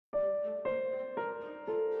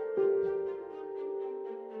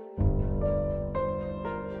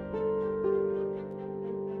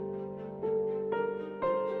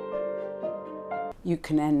You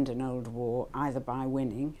can end an old war either by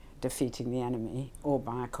winning, defeating the enemy, or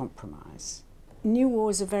by a compromise. New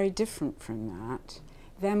wars are very different from that.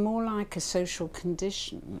 They're more like a social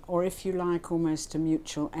condition, or if you like, almost a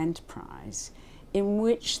mutual enterprise, in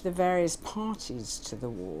which the various parties to the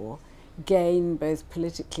war gain both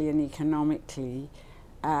politically and economically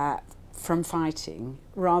from fighting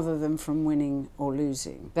rather than from winning or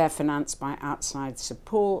losing. They're financed by outside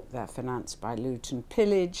support, they're financed by loot and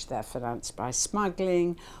pillage, they're financed by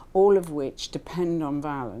smuggling, all of which depend on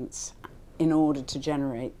violence in order to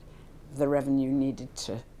generate the revenue needed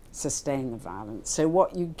to sustain the violence. So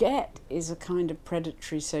what you get is a kind of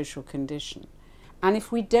predatory social condition. And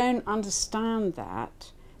if we don't understand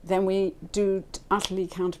that, then we do utterly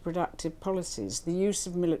counterproductive policies. The use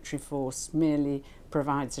of military force merely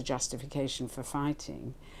provides a justification for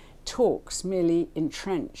fighting. Talks merely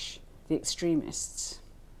entrench the extremists.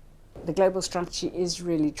 The global strategy is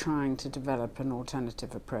really trying to develop an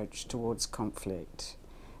alternative approach towards conflict.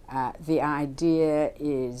 The idea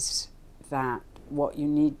is that what you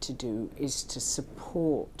need to do is to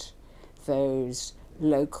support those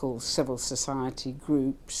local civil society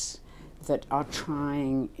groups that are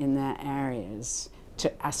trying in their areas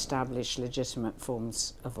to establish legitimate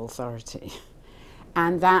forms of authority.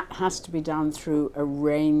 And that has to be done through a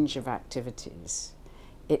range of activities.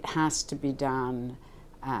 It has to be done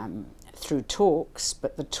through talks,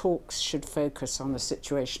 but the talks should focus on the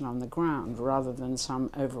situation on the ground rather than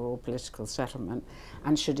some overall political settlement,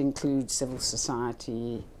 and should include civil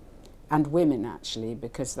society and women, actually,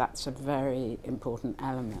 because that's a very important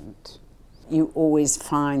element. You always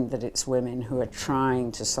find that it's women who are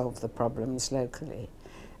trying to solve the problems locally.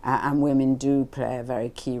 And women do play a very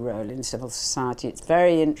key role in civil society. It's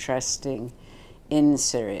very interesting in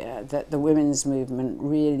Syria that the women's movement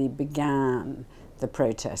really began the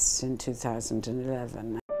protests in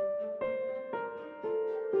 2011